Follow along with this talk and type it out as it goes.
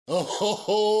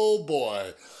Oh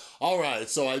boy. All right,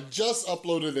 so I just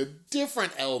uploaded a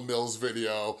different Elle Mills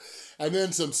video, and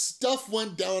then some stuff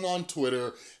went down on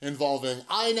Twitter involving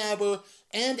iNabber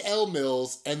and Elle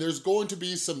Mills, and there's going to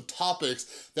be some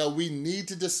topics that we need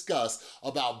to discuss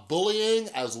about bullying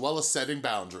as well as setting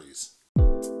boundaries.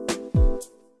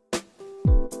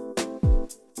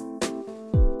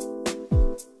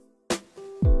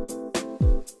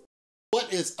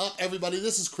 What is up, everybody?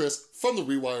 This is Chris from the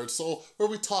Rewired Soul, where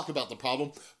we talk about the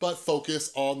problem, but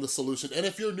focus on the solution. And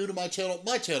if you're new to my channel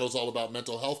is all about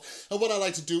mental health. And what I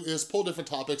like to do is pull different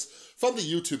topics from the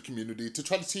YouTube community to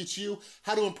try to teach you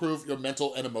how to improve your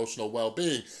mental and emotional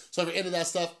well-being. So if you're into that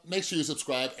stuff, make sure you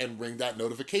subscribe and ring that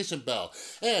notification bell.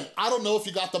 And I don't know if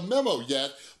you got the memo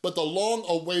yet, but the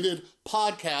long-awaited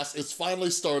podcast is finally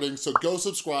starting, so go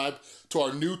subscribe to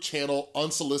our new channel,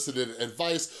 Unsolicited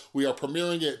Advice. We are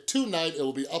premiering it tonight. It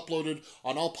will be uploaded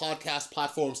on all podcast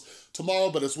platforms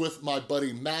tomorrow, but it's with my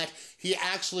buddy Matt. He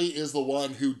actually is the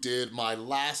one who did my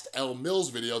last Elle Mills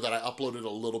video that I uploaded a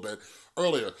little bit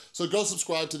earlier. So go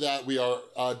subscribe to that. We are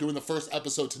doing the first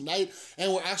episode tonight,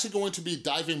 and we're actually going to be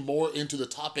diving more into the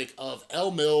topic of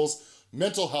Elle Mills,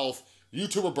 mental health,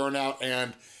 YouTuber burnout,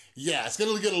 and yeah, it's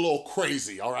gonna get a little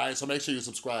crazy, all right? So make sure you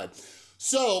subscribe.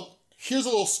 So here's a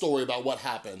little story about what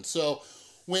happened. So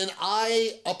when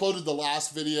I uploaded the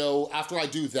last video, after I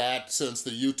do that, since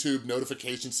the YouTube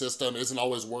notification system isn't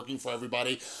always working for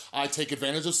everybody, I take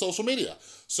advantage of social media.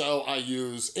 So I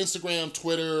use Instagram,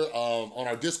 Twitter, on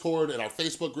our Discord and our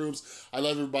Facebook groups. I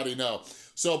let everybody know.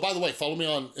 So by the way, follow me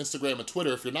on Instagram and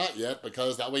Twitter if you're not yet,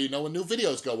 because that way you know when new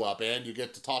videos go up and you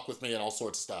get to talk with me and all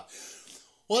sorts of stuff.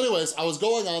 Well, anyways, I was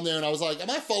going on there and I was like, am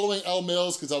I following Elle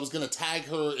Mills? Because I was gonna tag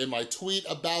her in my tweet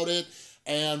about it.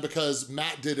 And because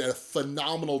Matt did a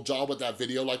phenomenal job with that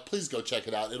video, like, please go check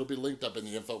it out. It'll be linked up in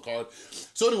the info card.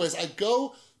 So anyways, I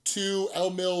go to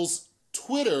Elle Mills'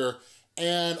 Twitter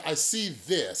and I see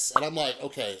this. And I'm like,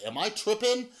 okay, am I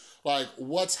tripping? Like,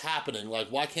 what's happening? Like,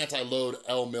 why can't I load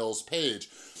Elle Mills' page?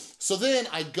 So then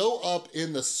I go up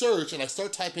in the search and I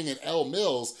start typing in Elle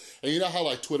Mills, and you know how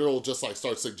like Twitter will just like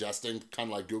start suggesting, kind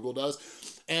of like Google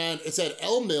does? And it said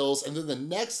Elle Mills, and then the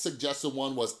next suggested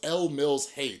one was Elle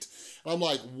Mills Hate. And I'm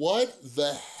like, what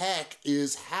the heck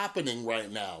is happening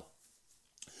right now?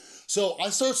 So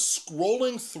I start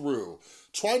scrolling through,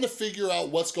 trying to figure out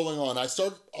what's going on. I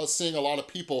start seeing a lot of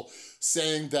people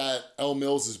saying that Elle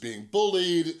Mills is being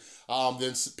bullied,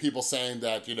 then people saying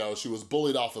that, you know, she was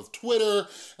bullied off of Twitter,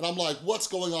 and I'm like, what's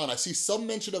going on? I see some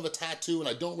mention of a tattoo, and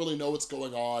I don't really know what's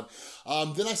going on.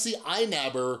 Then I see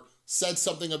iNabber said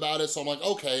something about it, so I'm like,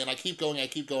 okay, and I keep going,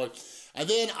 and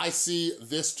then I see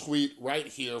this tweet right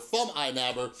here from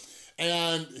iNabber,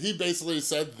 and he basically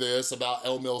said this about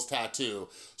Elle Mills' tattoo.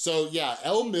 So yeah,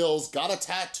 Elle Mills got a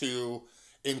tattoo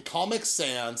in Comic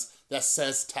Sans that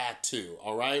says tattoo,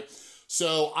 all right?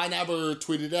 So iNabber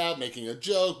tweeted out making a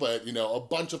joke, but you know, a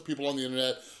bunch of people on the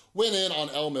internet went in on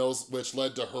Elle Mills, which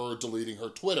led to her deleting her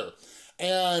Twitter.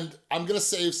 And I'm gonna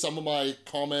save some of my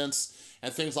comments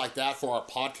and things like that for our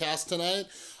podcast tonight.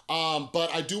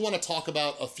 But I do wanna talk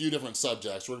about a few different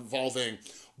subjects involving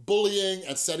bullying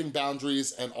and setting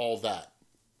boundaries and all that.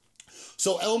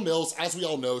 So Elle Mills, as we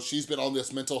all know, she's been on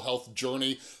this mental health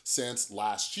journey since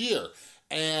last year.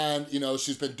 And, you know,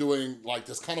 she's been doing like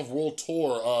this kind of world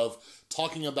tour of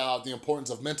talking about the importance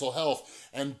of mental health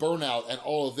and burnout and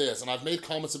all of this. And I've made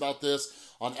comments about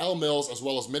this on Elle Mills as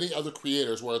well as many other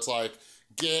creators where it's like,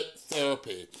 get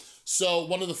therapy. So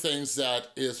one of the things that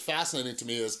is fascinating to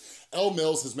me is Elle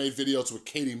Mills has made videos with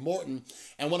Katie Morton,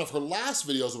 and one of her last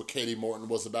videos with Katie Morton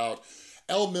was about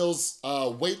Elle Mills'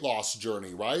 weight loss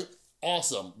journey, right?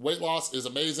 Awesome. Weight loss is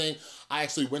amazing. I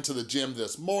actually went to the gym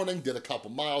this morning, did a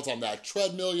couple miles on that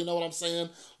treadmill, you know what I'm saying?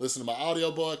 Listen to my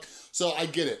audiobook. So I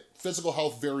get it. Physical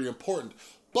health, very important.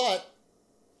 But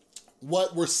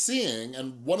what we're seeing,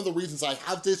 and one of the reasons I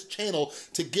have this channel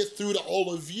to get through to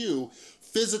all of you,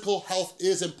 physical health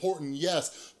is important,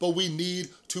 yes, but we need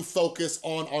to focus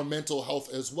on our mental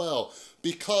health as well.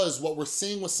 Because what we're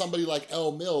seeing with somebody like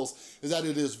Elle Mills is that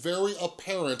it is very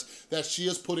apparent that she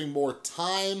is putting more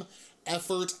time,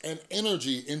 effort, and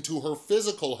energy into her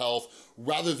physical health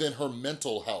rather than her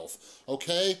mental health,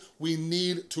 okay? We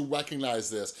need to recognize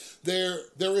this. There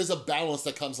is a balance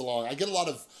that comes along. I get a lot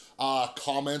of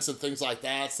comments and things like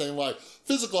that saying like,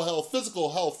 physical health,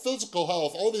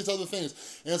 all these other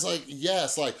things. And it's like,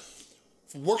 yes, like,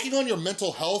 working on your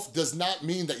mental health does not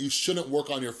mean that you shouldn't work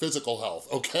on your physical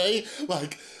health, okay?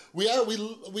 Like, we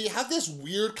have this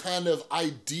weird kind of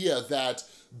idea that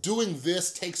doing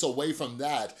this takes away from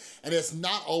that, and it's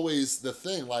not always the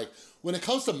thing. Like, when it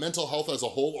comes to mental health as a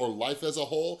whole or life as a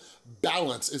whole,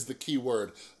 balance is the key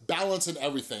word. Balance in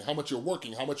everything. How much you're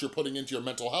working, how much you're putting into your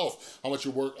mental health, how much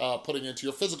you're putting into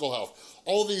your physical health.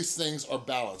 All these things are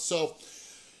balanced. So,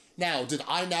 now, did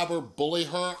iNabber bully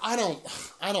her? I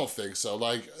don't think so.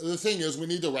 Like, the thing is, we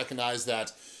need to recognize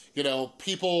that, you know,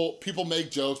 people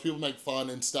make jokes, people make fun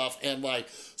and stuff, and like,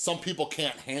 some people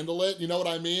can't handle it, you know what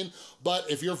I mean? But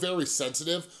if you're very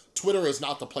sensitive, Twitter is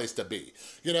not the place to be.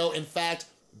 You know, in fact,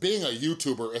 being a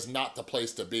YouTuber is not the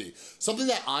place to be. Something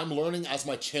that I'm learning as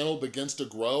my channel begins to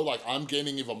grow, like I'm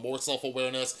gaining even more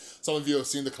self-awareness. Some of you have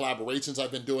seen the collaborations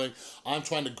I've been doing. I'm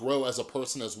trying to grow as a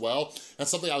person as well. And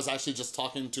something I was actually just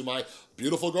talking to my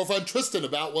beautiful girlfriend Tristan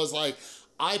about was like,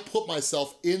 I put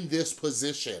myself in this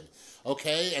position,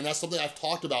 okay? And that's something I've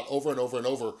talked about over and over and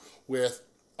over with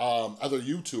other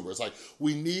YouTubers. Like,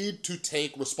 we need to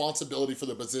take responsibility for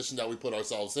the position that we put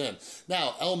ourselves in.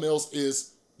 Now, Elle Mills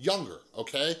is younger,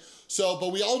 okay? So,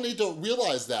 but we all need to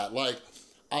realize that. Like,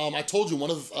 I told you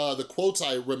one of the quotes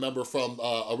I remember from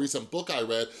a recent book I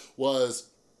read was,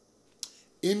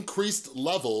 increased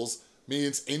levels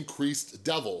means increased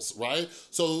devils, right?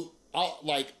 So,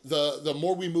 like, the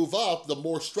more we move up, the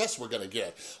more stress we're gonna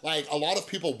get. Like, a lot of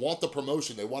people want the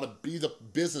promotion. They wanna be the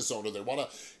business owner. They wanna,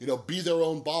 you know, be their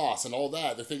own boss and all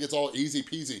that. They think it's all easy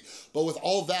peasy. But with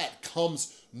all that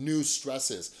comes new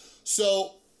stresses.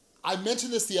 So, I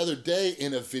mentioned this the other day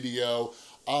in a video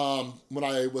when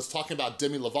I was talking about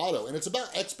Demi Lovato, and it's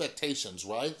about expectations,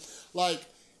 right? Like,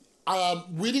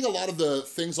 reading a lot of the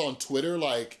things on Twitter,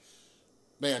 like,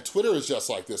 man, Twitter is just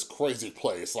like this crazy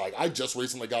place. Like, I just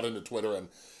recently got into Twitter and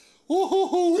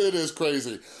woo-hoo-hoo, it is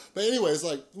crazy. But anyways,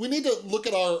 like, we need to look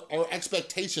at our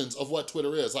expectations of what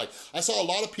Twitter is. Like, I saw a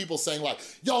lot of people saying like,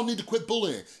 y'all need to quit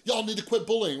bullying. Y'all need to quit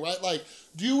bullying, right? Like,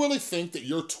 do you really think that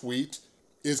your tweet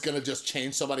is gonna just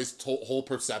change somebody's whole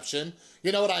perception?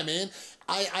 You know what I mean?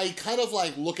 I kind of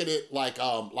like look at it like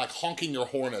honking your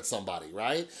horn at somebody,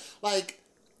 right? Like,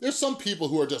 there's some people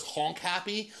who are just honk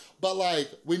happy, but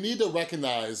like, we need to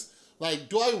recognize, like,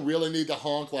 do I really need to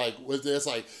honk like with this?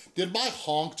 Like, did my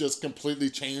honk just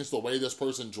completely change the way this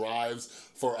person drives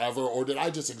forever? Or did I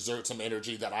just exert some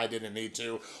energy that I didn't need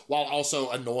to while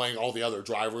also annoying all the other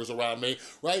drivers around me,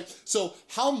 right? So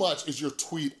how much is your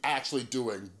tweet actually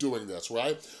doing this,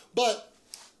 right? But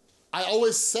I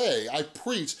always say, I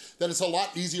preach that it's a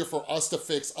lot easier for us to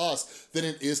fix us than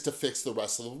it is to fix the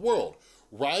rest of the world,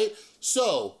 right?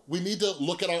 So we need to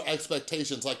look at our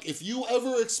expectations. Like, if you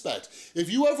ever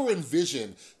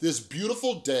envision this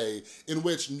beautiful day in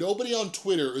which nobody on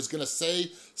Twitter is gonna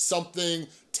say something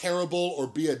terrible or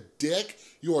be a dick,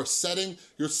 you are setting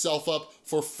yourself up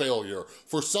for failure.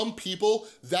 For some people,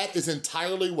 that is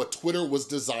entirely what Twitter was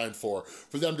designed for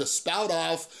them to spout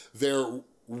off their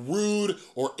rude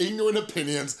or ignorant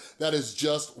opinions. That is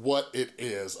just what it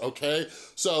is, okay?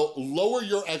 So lower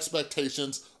your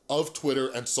expectations of Twitter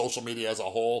and social media as a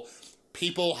whole.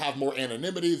 People have more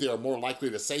anonymity. They are more likely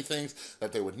to say things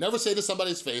that they would never say to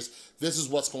somebody's face. This is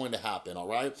what's going to happen, all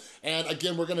right? And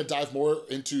again, we're gonna dive more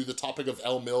into the topic of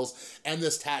Elle Mills and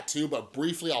this tattoo, but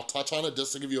briefly I'll touch on it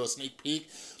just to give you a sneak peek.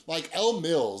 Like, Elle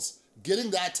Mills,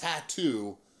 getting that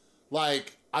tattoo,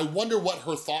 like, I wonder what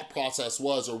her thought process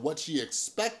was or what she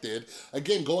expected.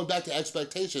 Again, going back to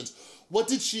expectations, what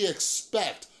did she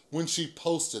expect when she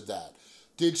posted that?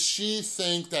 Did she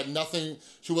think that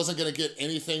she wasn't gonna get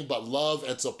anything but love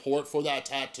and support for that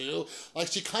tattoo? Like,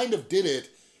 she kind of did it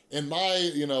in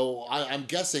my, you know, I'm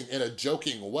guessing in a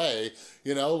joking way,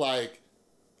 you know, like,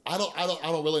 I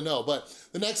don't really know. But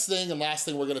the next thing and last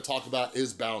thing we're gonna talk about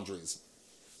is boundaries.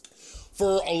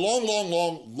 For a long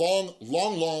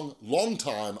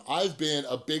time, I've been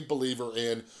a big believer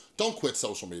in don't quit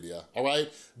social media, all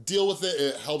right? Deal with it.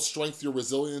 It helps strengthen your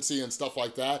resiliency and stuff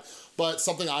like that. But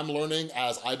something I'm learning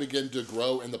as I begin to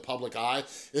grow in the public eye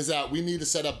is that we need to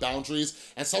set up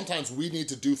boundaries, and sometimes we need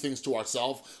to do things to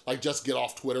ourselves, like just get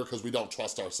off Twitter because we don't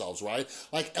trust ourselves, right?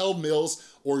 Like, Elle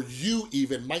Mills, or you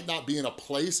even, might not be in a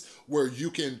place where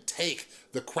you can take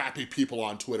the crappy people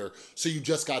on Twitter, so you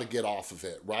just gotta get off of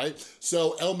it, right?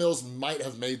 So Elle Mills might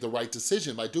have made the right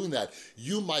decision by doing that.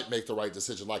 You might make the right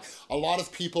decision. Like, a lot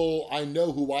of people I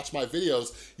know who watch my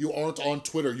videos, you aren't on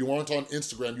Twitter, you aren't on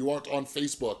Instagram, you aren't on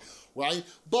Facebook, right?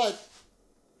 But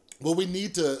what we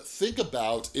need to think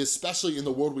about, especially in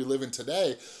the world we live in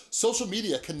today, social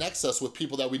media connects us with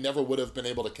people that we never would have been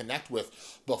able to connect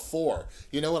with before.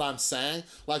 You know what I'm saying?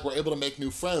 Like, we're able to make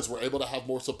new friends, we're able to have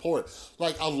more support.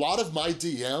 Like, a lot of my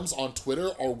DMs on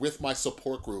Twitter are with my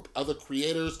support group, other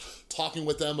creators, talking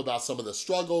with them about some of the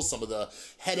struggles, some of the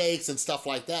headaches and stuff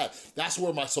like that. That's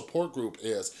where my support group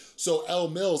is. So Elle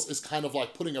Mills is kind of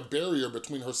like putting a barrier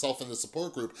between herself and the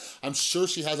support group. I'm sure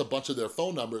she has a bunch of their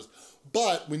phone numbers,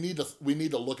 but we need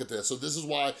to look at this. So this is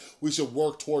why we should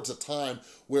work towards a time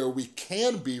where we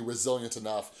can be resilient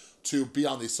enough to be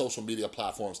on these social media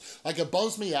platforms. Like, it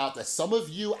bums me out that some of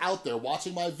you out there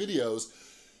watching my videos,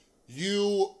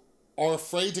 you are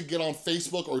afraid to get on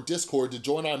Facebook or Discord to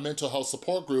join our mental health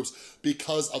support groups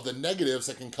because of the negatives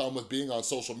that can come with being on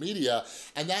social media,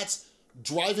 and that's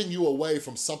driving you away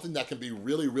from something that can be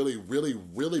really, really, really,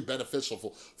 really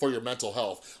beneficial for your mental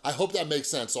health. I hope that makes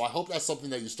sense. So I hope that's something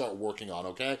that you start working on,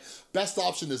 okay? Best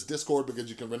option is Discord because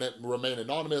you can remain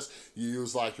anonymous. You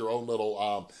use like your own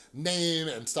little name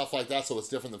and stuff like that, so it's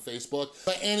different than Facebook.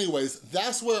 But anyways,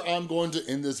 that's where I'm going to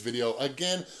end this video.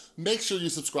 Again, make sure you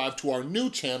subscribe to our new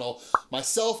channel,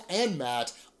 myself and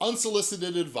Matt,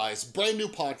 Unsolicited Advice, brand new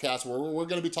podcast where we're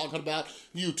gonna be talking about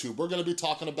YouTube. We're gonna be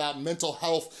talking about mental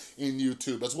health in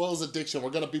YouTube, as well as addiction. We're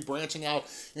gonna be branching out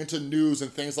into news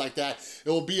and things like that.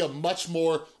 It will be a much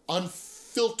more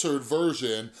unfiltered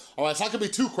version. All right, it's not gonna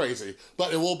be too crazy,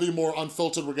 but it will be more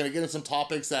unfiltered. We're gonna get into some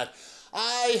topics that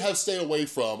I have stayed away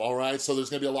from, all right? So there's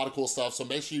gonna be a lot of cool stuff. So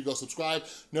make sure you go subscribe,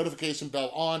 notification bell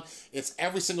on. It's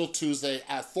every single Tuesday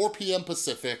at 4 p.m.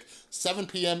 Pacific, 7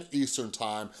 p.m. Eastern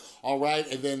time, all right?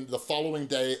 And then the following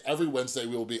day, every Wednesday,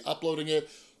 we will be uploading it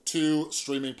to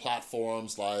streaming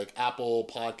platforms like Apple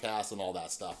Podcasts and all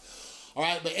that stuff. All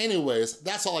right, but anyways,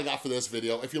 that's all I got for this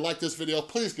video. If you like this video,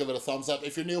 please give it a thumbs up.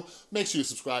 If you're new, make sure you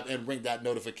subscribe and ring that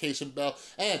notification bell.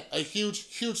 And a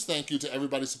huge, huge thank you to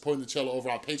everybody supporting the channel over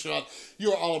on Patreon.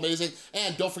 You are all amazing.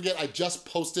 And don't forget, I just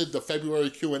posted the February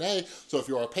Q&A, so if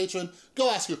you're a patron, go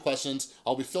ask your questions.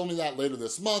 I'll be filming that later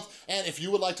this month. And if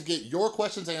you would like to get your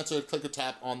questions answered, click or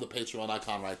tap on the Patreon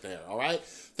icon right there, all right?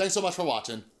 Thanks so much for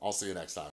watching. I'll see you next time.